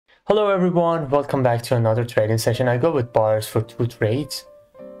Hello everyone, welcome back to another trading session. I go with buyers for 2 trades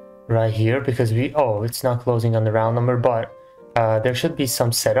right here because it's not closing on the round number, but there should be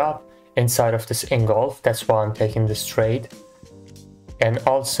some setup inside of this engulf. That's why I'm taking this trade. And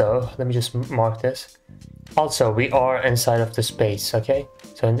also, let me just mark this. Also, we are inside of the space, okay?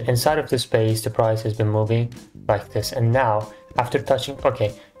 So inside of the space, the price has been moving like this. And now, after touching,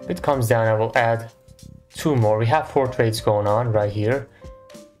 okay, if it comes down, I will add 2 more. We have 4 trades going on right here.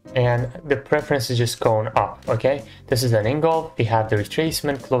 And the preference is just going up, okay? This is an engulf. We have the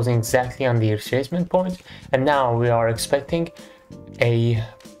retracement closing exactly on the retracement point. And now we are expecting a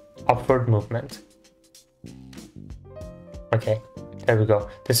upward movement. Okay, there we go.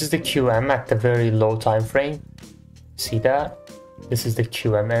 This is the QM at the very low time frame. See that? This is the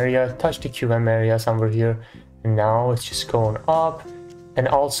QM area. Touch the QM area somewhere here. And now it's just going up. And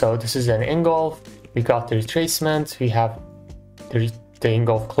also, this is an engulf. We got the retracement. We have the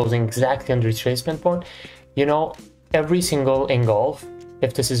engulf closing exactly on the retracement point. You know, every single engulf,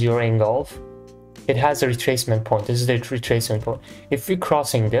 if this is your engulf, it has a retracement point. This is the retracement point. If we're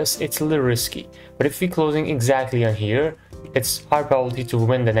crossing this, it's a little risky. But if we're closing exactly on here, it's high probability to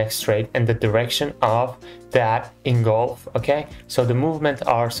win the next trade in the direction of that engulf, okay? So the movement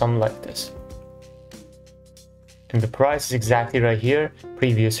are something like this. And the price is exactly right here.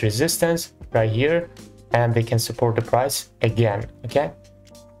 Previous resistance right here. And they can support the price again, okay?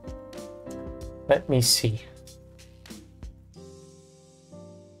 Let me see.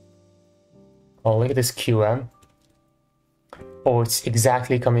 Oh, look at this QM. Oh, it's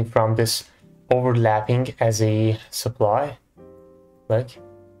exactly coming from this overlapping as a supply. Like,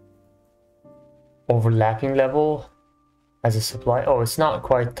 overlapping level as a supply. Oh, it's not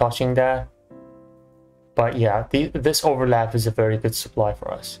quite touching that. But yeah, this overlap is a very good supply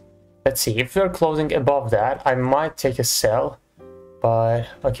for us. Let's see, if we're closing above that, I might take a sell, but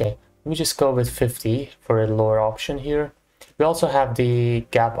okay, let me just go with 50 for a lower option here. We also have the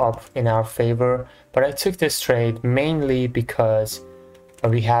gap up in our favor, but I took this trade mainly because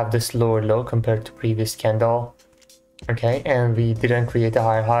we have this lower low compared to previous candle, okay, and we didn't create a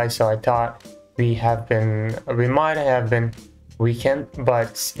higher high, so I thought we might have been weakened,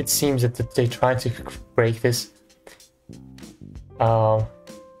 but it seems that they tried to break this.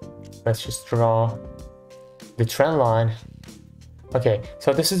 Let's just draw the trend line. Okay,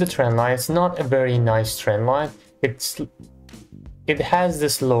 so this is the trend line. It's not a very nice trend line. It has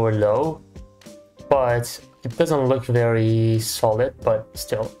this lower low, but it doesn't look very solid, but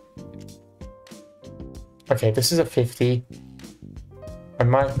still. Okay, this is a 50. I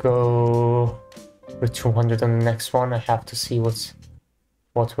might go with 200 on the next one. I have to see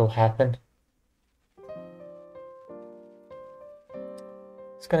what will happen.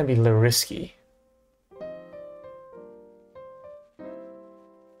 It's gonna be a little risky.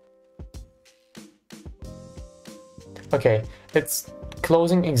 Okay, it's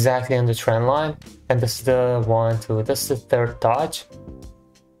closing exactly on the trend line, and this is the 1, 2, this is the third touch.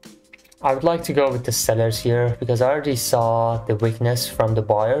 I would like to go with the sellers here because I already saw the weakness from the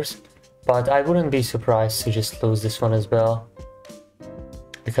buyers, but I wouldn't be surprised to just lose this one as well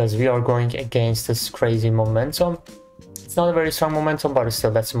because we are going against this crazy momentum. It's not a very strong momentum, but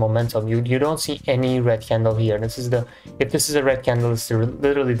still that's a momentum. You don't see any red candle here. If this is a red candle, it's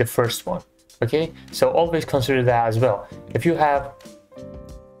literally the first one. Okay, so always consider that as well. If you have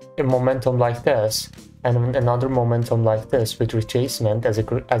a momentum like this and another momentum like this with retracement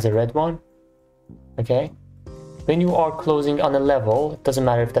as a red one, okay, when you are closing on a level, it doesn't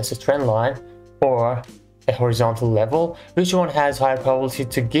matter if that's a trend line or a horizontal level, which one has higher probability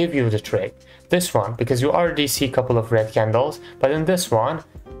to give you the trade? This one, because you already see a couple of red candles, but in this one,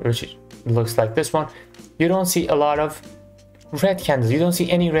 which looks like this one, you don't see a lot of red candles. You don't see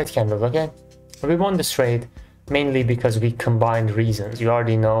any red candles, okay? We won this trade mainly because we combined reasons. You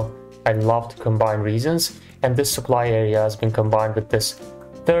already know I love to combine reasons, and this supply area has been combined with this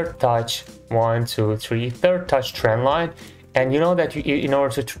third touch, 1, 2, 3, third touch trend line. And you know that in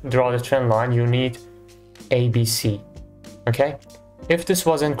order to draw the trend line, you need ABC, okay? If this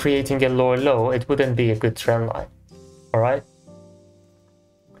wasn't creating a lower low, it wouldn't be a good trend line, all right?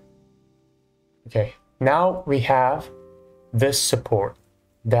 Okay, now we have this support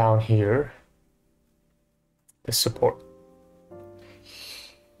down here, this support.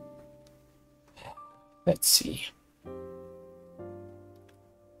 Let's see.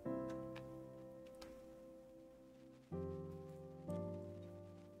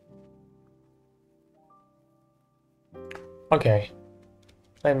 Okay,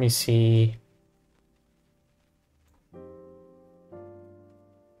 let me see.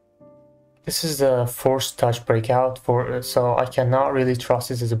 this is the forced touch breakout for, so I cannot really trust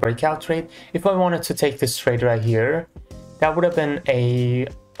this as a breakout trade. If I wanted to take this trade right here, that would have been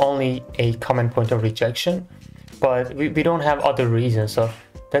only a common point of rejection, but we don't have other reasons, so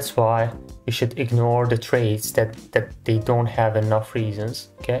that's why we should ignore the trades that they don't have enough reasons.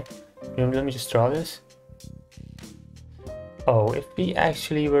 Okay, let me just draw this. Oh, if we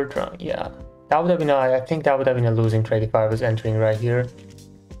actually were drawing, yeah, that would have been I think that would have been a losing trade if I was entering right here.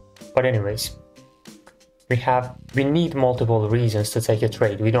 But anyways, we need multiple reasons to take a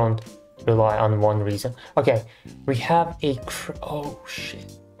trade. We don't rely on one reason. Okay, we have oh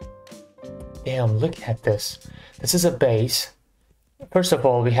shit, damn, look at this. This is a base. First of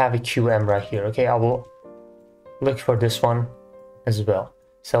all, we have a QM right here. Okay, I will look for this one as well.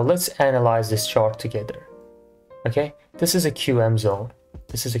 So let's analyze this chart together. Okay, this is a QM zone.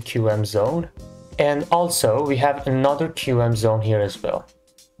 This is a QM zone. And also we have another QM zone here as well.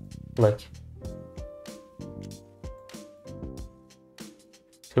 Look.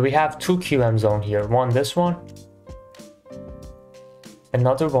 So we have two QM zone here. One, this one.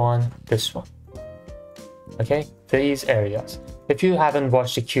 Another one, this one. Okay, these areas. If you haven't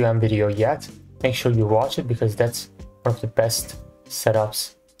watched the QM video yet, make sure you watch it because that's one of the best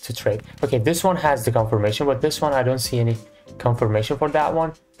setups to trade. Okay, this one has the confirmation, but this one I don't see any confirmation for that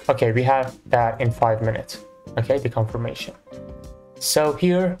one. Okay, we have that in 5 minutes. Okay, the confirmation. So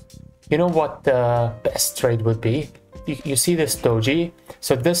here, you know what the best trade would be? You see this doji.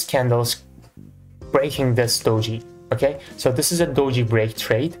 So this candle's breaking this doji. Okay, so this is a doji break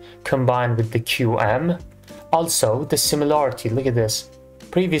trade combined with the QM. Also, the similarity, look at this.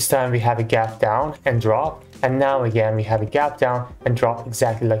 Previous time we have a gap down and drop, and now again we have a gap down and drop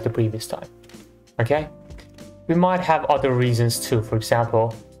exactly like the previous time. Okay, we might have other reasons too. For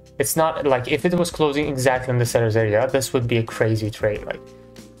example, it's not like if it was closing exactly in the seller's area, this would be a crazy trade, like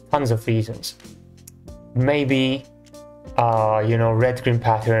tons of reasons. Maybe you know, red green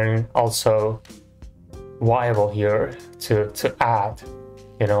pattern also viable here to add,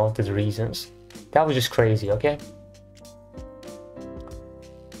 you know, to the reasons. That was just crazy. Okay,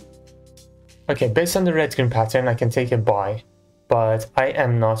 okay, based on the red green pattern I can take a buy, but I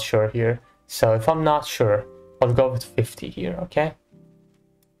am not sure here. So if I'm not sure, I'll go with 50 here. Okay,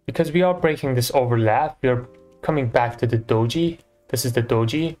 because we are breaking this overlap, we are coming back to the doji. This is the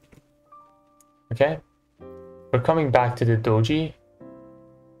doji. Okay, we're coming back to the doji.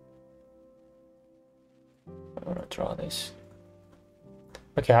 I want to draw this.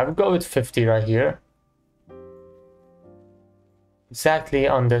 Okay, I will go with 50 right here. Exactly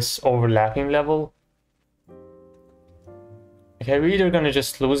on this overlapping level. Okay, we're either gonna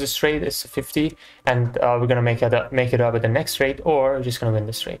just lose this trade, it's 50, and we're gonna make it up at the next trade, or we're just gonna win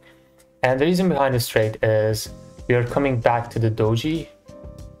this trade. And the reason behind this trade is we are coming back to the doji,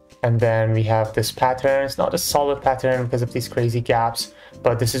 and then we have this pattern. It's not a solid pattern because of these crazy gaps,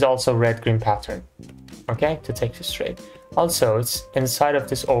 but this is also red green pattern. Okay, to take this trade. Also, it's inside of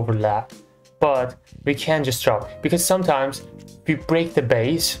this overlap, but we can't just drop because sometimes we break the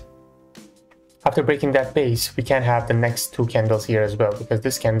base. After breaking that base, we can have the next two candles here as well, because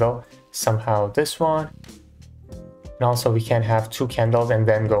this candle somehow this one, and also we can have two candles and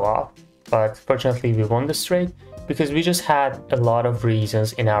then go up. But fortunately we won this trade because we just had a lot of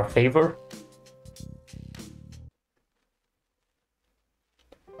reasons in our favor.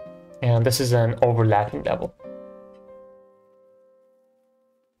 And this is an overlapping level.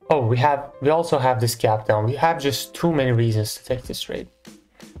 Oh, we also have this gap down. We have just too many reasons to take this trade.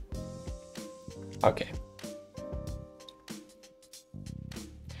 Okay.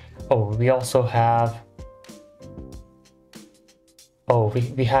 Oh, we also have, oh,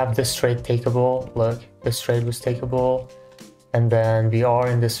 we have this trade takeable. Look, this trade was takeable. And then we are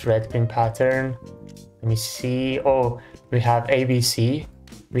in this red green pattern. Let me see. Oh, we have ABC.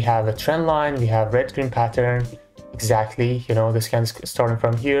 We have a trend line. We have red green pattern. Exactly, you know, this can starting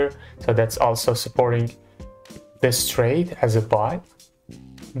from here, so that's also supporting this trade as a buy,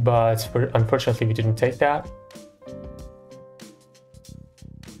 but unfortunately we didn't take that.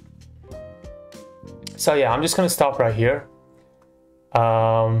 So yeah, I'm just gonna stop right here.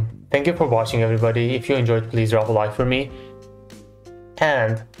 Thank you for watching, everybody. If you enjoyed, please drop a like for me,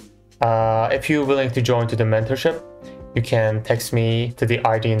 and if you're willing to join to the mentorship, you can text me to the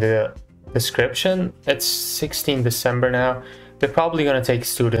ID in the description. It's 16 December now. They're probably gonna take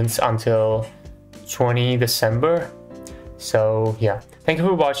students until 20 December. So yeah, thank you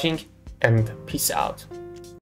for watching and peace out.